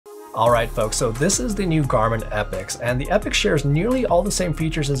Alright folks, so this is the new Garmin EPIX, and the EPIX shares nearly all the same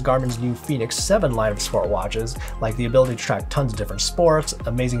features as Garmin's new Fenix 7 line of smartwatches, like the ability to track tons of different sports,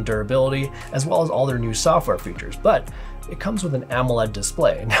 amazing durability, as well as all their new software features, but it comes with an AMOLED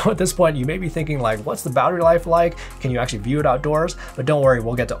display. Now at this point you may be thinking like, what's the battery life like? Can you actually view it outdoors? But don't worry,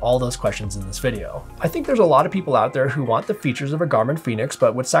 we'll get to all those questions in this video. I think there's a lot of people out there who want the features of a Garmin Fenix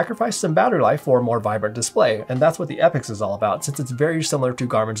but would sacrifice some battery life for a more vibrant display, and that's what the EPIX is all about, since it's very similar to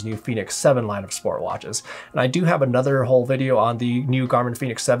Garmin's new Fenix 7 line of smartwatches. And I do have another whole video on the new Garmin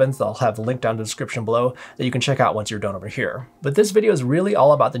Fenix 7s that I'll have linked down in the description below that you can check out once you're done over here. But this video is really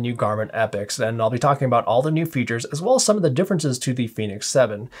all about the new Garmin EPIX, and I'll be talking about all the new features as well as some of the differences to the Fenix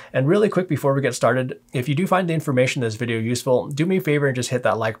 7. And really quick before we get started, if you do find the information in this video useful, do me a favor and just hit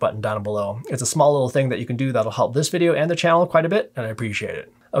that like button down below. It's a small little thing that you can do that'll help this video and the channel quite a bit, and I appreciate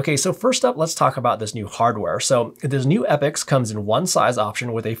it. Okay, so first up, let's talk about this new hardware. So this new EPIX comes in one size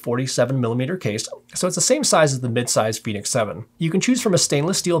option with a 47mm case, so it's the same size as the mid-size Fenix 7. You can choose from a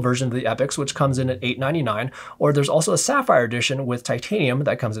stainless steel version of the EPIX, which comes in at $899, or there's also a sapphire edition with titanium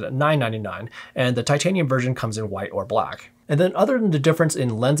that comes in at $999, and the titanium version comes in white or black. And then other than the difference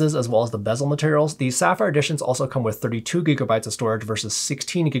in lenses as well as the bezel materials, the Sapphire editions also come with 32GB of storage versus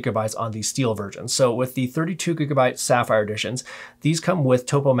 16GB on the steel version. So with the 32GB Sapphire editions, these come with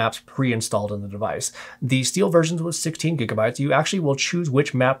topo maps pre-installed in the device. The steel versions with 16GB, you actually will choose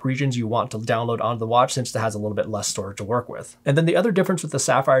which map regions you want to download onto the watch since it has a little bit less storage to work with. And then the other difference with the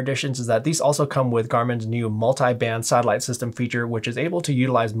Sapphire editions is that these also come with Garmin's new multi-band satellite system feature, which is able to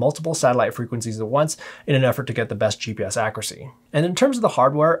utilize multiple satellite frequencies at once in an effort to get the best GPS accuracy. And in terms of the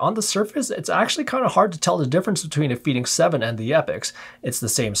hardware, on the surface, it's actually kind of hard to tell the difference between a Fenix 7 and the EPIX. It's the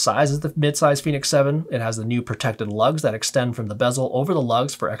same size as the mid-size Fenix 7. It has the new protected lugs that extend from the bezel over the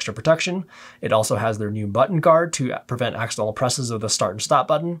lugs for extra protection. It also has their new button guard to prevent accidental presses of the start and stop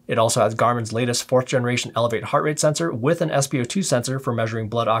button. It also has Garmin's latest 4th generation Elevate heart rate sensor with an SpO2 sensor for measuring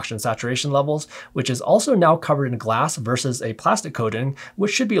blood oxygen saturation levels, which is also now covered in glass versus a plastic coating,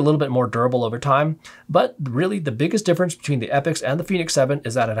 which should be a little bit more durable over time. But really the biggest difference between the EPIX and the Fenix 7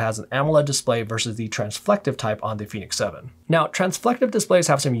 is that it has an AMOLED display versus the transflective type on the Fenix 7. Now, transflective displays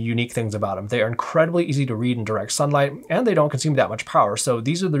have some unique things about them. They are incredibly easy to read in direct sunlight, and they don't consume that much power, so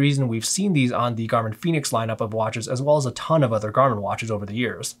these are the reason we've seen these on the Garmin Fenix lineup of watches as well as a ton of other Garmin watches over the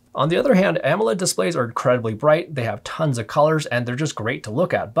years. On the other hand, AMOLED displays are incredibly bright, they have tons of colors, and they're just great to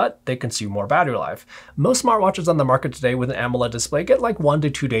look at, but they consume more battery life. Most smartwatches on the market today with an AMOLED display get like 1 to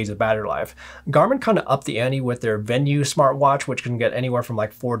 2 days of battery life. Garmin kind of upped the ante with their Venue smartwatch, which can get anywhere from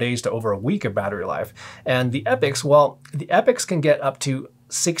like 4 days to over a week of battery life. And the EPIX, well, the EPIX can get up to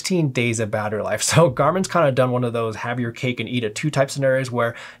 16 days of battery life. So Garmin's kind of done one of those have your cake and eat it too type scenarios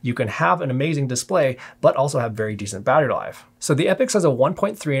where you can have an amazing display, but also have very decent battery life. So the EPIX has a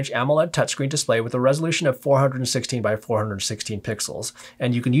 1.3-inch AMOLED touchscreen display with a resolution of 416 by 416 pixels.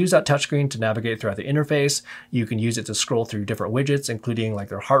 And you can use that touchscreen to navigate throughout the interface. You can use it to scroll through different widgets, including like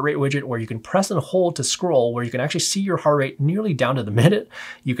their heart rate widget, where you can press and hold to scroll, where you can actually see your heart rate nearly down to the minute.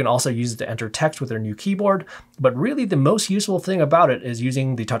 You can also use it to enter text with their new keyboard. But really the most useful thing about it is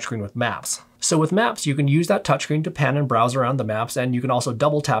using the touchscreen with maps. So with maps, you can use that touchscreen to pan and browse around the maps, and you can also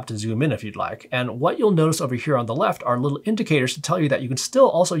double tap to zoom in if you'd like. And what you'll notice over here on the left are little indicators to tell you that you can still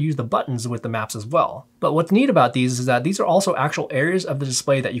also use the buttons with the maps as well. But what's neat about these is that these are also actual areas of the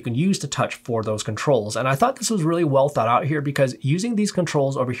display that you can use to touch for those controls. And I thought this was really well thought out here because using these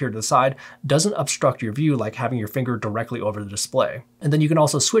controls over here to the side doesn't obstruct your view like having your finger directly over the display. And then you can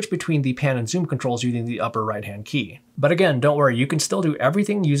also switch between the pan and zoom controls using the upper right-hand key. But again, don't worry, you can still do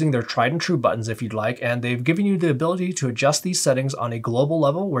everything using their tried and true buttons if you'd like, and they've given you the ability to adjust these settings on a global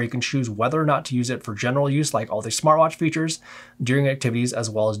level where you can choose whether or not to use it for general use like all the smartwatch features, during activities, as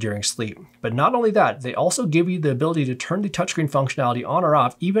well as during sleep. But not only that, they also give you the ability to turn the touchscreen functionality on or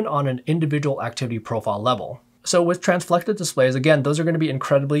off even on an individual activity profile level. So with transflected displays, again, those are going to be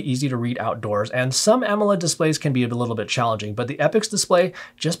incredibly easy to read outdoors, and some AMOLED displays can be a little bit challenging, but the EPIX display,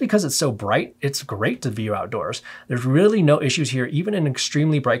 just because it's so bright, it's great to view outdoors. There's really no issues here, even in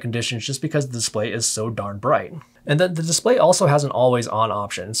extremely bright conditions, just because the display is so darn bright. And then the display also has an always on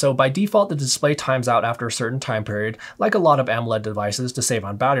option. So by default, the display times out after a certain time period, like a lot of AMOLED devices to save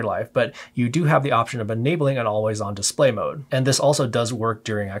on battery life, but you do have the option of enabling an always on display mode. And this also does work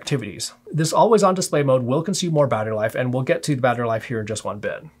during activities. This always on display mode will consume more battery life, and we'll get to the battery life here in just one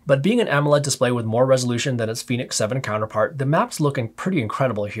bit. But being an AMOLED display with more resolution than its Fenix 7 counterpart, the maps looking pretty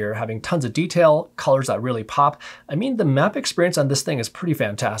incredible here, having tons of detail, colors that really pop. I mean, the map experience on this thing is pretty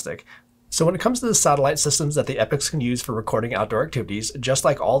fantastic. So when it comes to the satellite systems that the EPIX can use for recording outdoor activities, just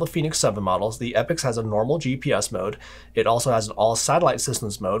like all the Fenix 7 models, the EPIX has a normal GPS mode. It also has an all satellite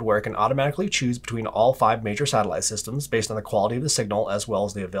systems mode where it can automatically choose between all 5 major satellite systems based on the quality of the signal as well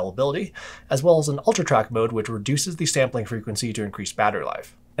as the availability, as well as an ultra track mode which reduces the sampling frequency to increase battery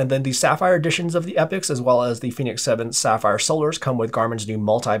life. And then the Sapphire editions of the EPIX as well as the Fenix 7 Sapphire Solars come with Garmin's new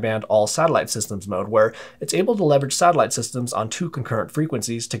multi-band all-satellite systems mode where it's able to leverage satellite systems on 2 concurrent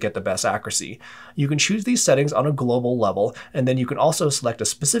frequencies to get the best accuracy. You can choose these settings on a global level, and then you can also select a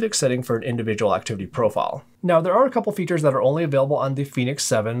specific setting for an individual activity profile. Now, there are a couple features that are only available on the Fenix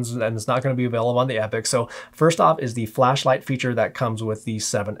 7s and it's not going to be available on the EPIX. So first off is the flashlight feature that comes with the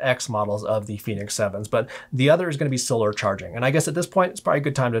 7X models of the Fenix 7s, but the other is going to be solar charging. And I guess at this point, it's probably a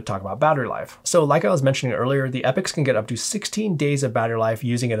good time to talk about battery life. So like I was mentioning earlier, the EPIX can get up to 16 days of battery life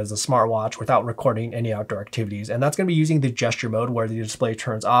using it as a smartwatch without recording any outdoor activities. And that's going to be using the gesture mode where the display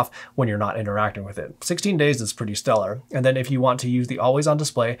turns off when you're not interacting with it. 16 days is pretty stellar. And then if you want to use the always on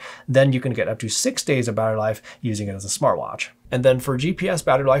display, then you can get up to 6 days of battery life using it as a smartwatch. And then for GPS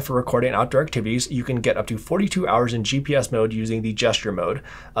battery life for recording outdoor activities, you can get up to 42 hours in GPS mode using the gesture mode,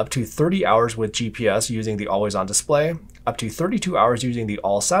 up to 30 hours with GPS using the always on display, up to 32 hours using the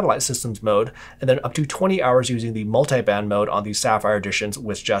all satellite systems mode, and then up to 20 hours using the multi-band mode on the Sapphire editions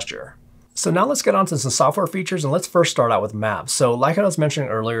with gesture. So now let's get on to some software features and let's first start out with maps. So like I was mentioning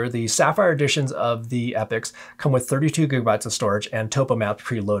earlier, the Sapphire editions of the EPIX come with 32 gigabytes of storage and topo maps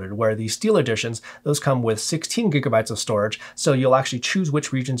preloaded, where the Steel editions, those come with 16 gigabytes of storage. So you'll actually choose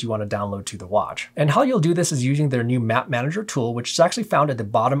which regions you want to download to the watch. And how you'll do this is using their new map manager tool, which is actually found at the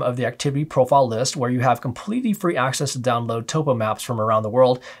bottom of the activity profile list, where you have completely free access to download topo maps from around the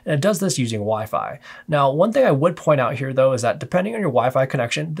world. And it does this using Wi-Fi. Now, one thing I would point out here though, is that depending on your Wi-Fi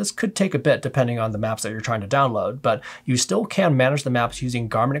connection, this could take a bit depending on the maps that you're trying to download, but you still can manage the maps using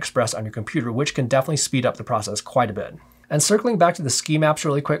Garmin Express on your computer, which can definitely speed up the process quite a bit. And circling back to the ski maps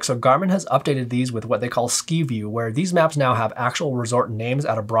really quick, so Garmin has updated these with what they call SkiView, where these maps now have actual resort names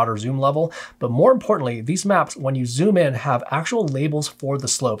at a broader zoom level. But more importantly, these maps, when you zoom in, have actual labels for the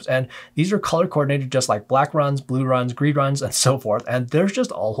slopes. And these are color coordinated just like black runs, blue runs, green runs, and so forth. And there's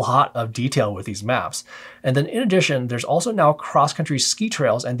just a lot of detail with these maps. And then in addition, there's also now cross-country ski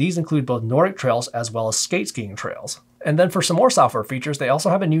trails, and these include both Nordic trails as well as skate skiing trails. And then for some more software features, they also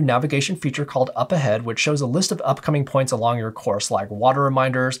have a new navigation feature called Up Ahead, which shows a list of upcoming points along your course, like water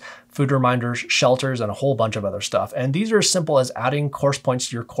reminders, food reminders, shelters, and a whole bunch of other stuff. And these are as simple as adding course points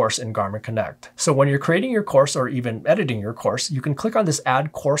to your course in Garmin Connect. So when you're creating your course or even editing your course, you can click on this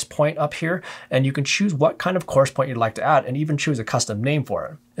Add Course Point up here, and you can choose what kind of course point you'd like to add and even choose a custom name for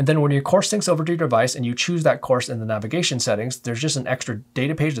it. And then when your course syncs over to your device and you choose that course in the navigation settings, there's just an extra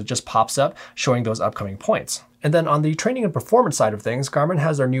data page that just pops up showing those upcoming points. And then on the training and performance side of things, Garmin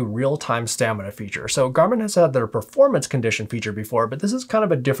has their new real-time stamina feature. So Garmin has had their performance condition feature before, but this is kind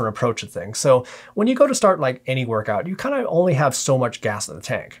of a different approach to things. So when you go to start like any workout, you kind of only have so much gas in the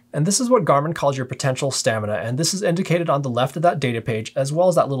tank. And this is what Garmin calls your potential stamina. And this is indicated on the left of that data page, as well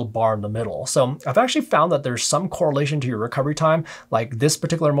as that little bar in the middle. So I've actually found that there's some correlation to your recovery time. Like this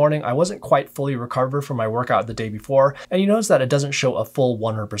particular morning, I wasn't quite fully recovered from my workout the day before. And you notice that it doesn't show a full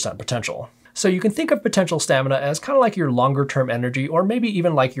 100% potential. So you can think of potential stamina as kind of like your longer term energy, or maybe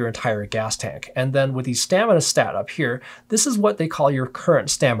even like your entire gas tank. And then with the stamina stat up here, this is what they call your current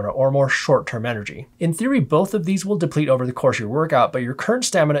stamina, or more short term energy. In theory, both of these will deplete over the course of your workout, but your current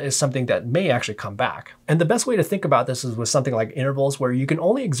stamina is something that may actually come back. And the best way to think about this is with something like intervals, where you can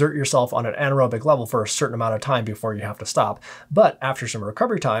only exert yourself on an anaerobic level for a certain amount of time before you have to stop. But after some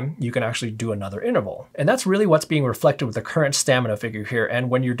recovery time, you can actually do another interval. And that's really what's being reflected with the current stamina figure here. And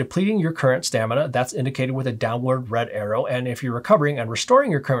when you're depleting your current stamina, that's indicated with a downward red arrow. And if you're recovering and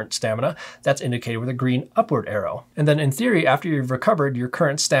restoring your current stamina, that's indicated with a green upward arrow. And then in theory, after you've recovered, your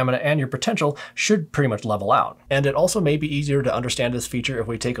current stamina and your potential should pretty much level out. And it also may be easier to understand this feature if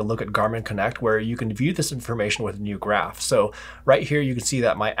we take a look at Garmin Connect, where you can view this information with a new graph. So right here, you can see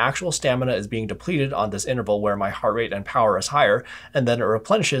that my actual stamina is being depleted on this interval where my heart rate and power is higher, and then it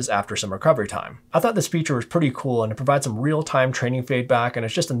replenishes after some recovery time. I thought this feature was pretty cool, and it provides some real-time training feedback, and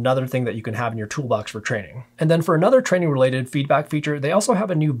it's just another thing that you can have in your toolbox for training. And then for another training related feedback feature, they also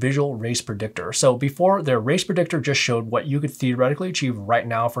have a new visual race predictor. So before, their race predictor just showed what you could theoretically achieve right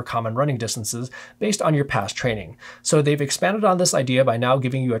now for common running distances based on your past training. So they've expanded on this idea by now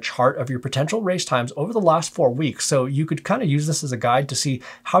giving you a chart of your potential race times over the last 4 weeks. So you could kind of use this as a guide to see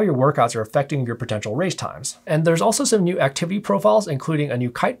how your workouts are affecting your potential race times. And there's also some new activity profiles, including a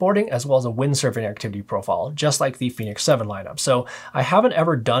new kiteboarding as well as a windsurfing activity profile, just like the Fenix 7 lineup. So I haven't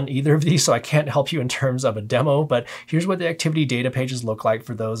ever done either of these so I can't help you in terms of a demo, but here's what the activity data pages look like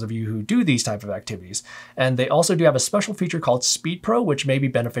for those of you who do these type of activities. And they also do have a special feature called Speed Pro, which may be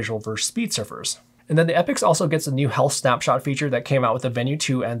beneficial for speed surfers. And then the EPIX also gets a new health snapshot feature that came out with the Venue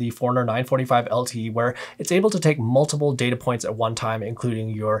 2 and the Forerunner 945 LT, where it's able to take multiple data points at one time, including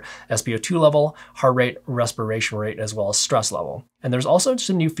your SpO2 level, heart rate, respiration rate, as well as stress level. And there's also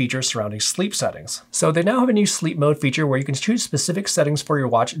some new features surrounding sleep settings. So they now have a new sleep mode feature where you can choose specific settings for your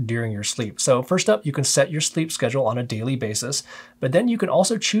watch during your sleep. So first up, you can set your sleep schedule on a daily basis, but then you can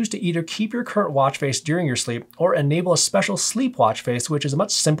also choose to either keep your current watch face during your sleep or enable a special sleep watch face, which is a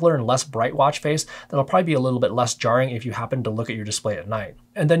much simpler and less bright watch face that'll probably be a little bit less jarring if you happen to look at your display at night.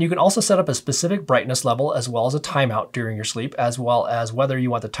 And then you can also set up a specific brightness level as well as a timeout during your sleep, as well as whether you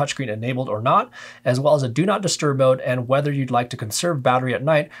want the touchscreen enabled or not, as well as a do not disturb mode, and whether you'd like to conserve battery at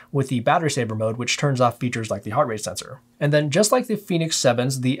night with the battery saver mode, which turns off features like the heart rate sensor. And then just like the Fenix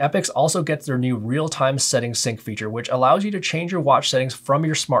 7s, the EPIX also gets their new real-time setting sync feature, which allows you to change your watch settings from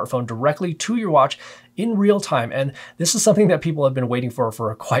your smartphone directly to your watch in real time. And this is something that people have been waiting for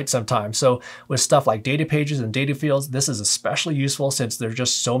quite some time. So with stuff like data pages and data fields, this is especially useful since there's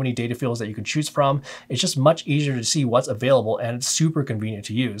just so many data fields that you can choose from. It's just much easier to see what's available and it's super convenient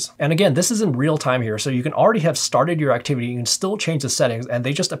to use. And again, this is in real time here, so you can already have started your activity and still change the settings and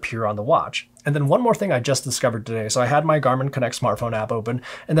they just appear on the watch. And then one more thing I just discovered today. So I had my Garmin Connect smartphone app open,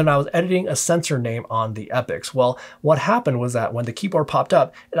 and then I was editing a sensor name on the EPIX. Well, what happened was that when the keyboard popped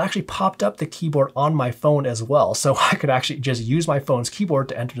up, it actually popped up the keyboard on my phone as well. So I could actually just use my phone's keyboard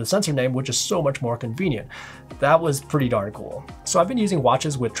to enter the sensor name, which is so much more convenient. That was pretty darn cool. So I've been using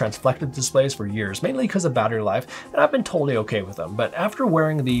watches with transflected displays for years, mainly because of battery life, and I've been totally okay with them. But after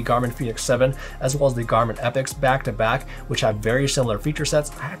wearing the Garmin Fenix 7, as well as the Garmin EPIX back to back, which have very similar feature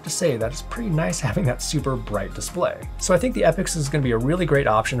sets, I have to say that it's pretty nice having that super bright display. So I think the EPIX is going to be a really great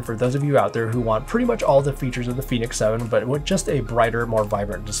option for those of you out there who want pretty much all the features of the Fenix 7, but with just a brighter, more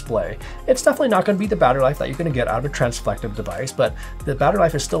vibrant display. It's definitely not going to be the battery life that you're going to get out of a transflective device, but the battery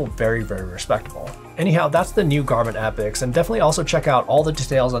life is still very, very respectable. Anyhow, that's the new Garmin EPIX, and definitely also check out all the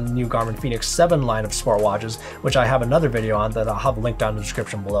details on the new Garmin Fenix 7 line of smartwatches, which I have another video on that I'll have linked down in the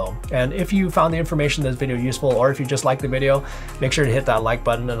description below. And if you found the information in this video useful, or if you just liked the video, make sure to hit that like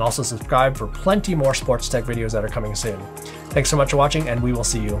button and also subscribe for plenty more sports tech videos that are coming soon. Thanks so much for watching, and we will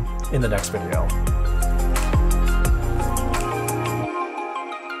see you in the next video.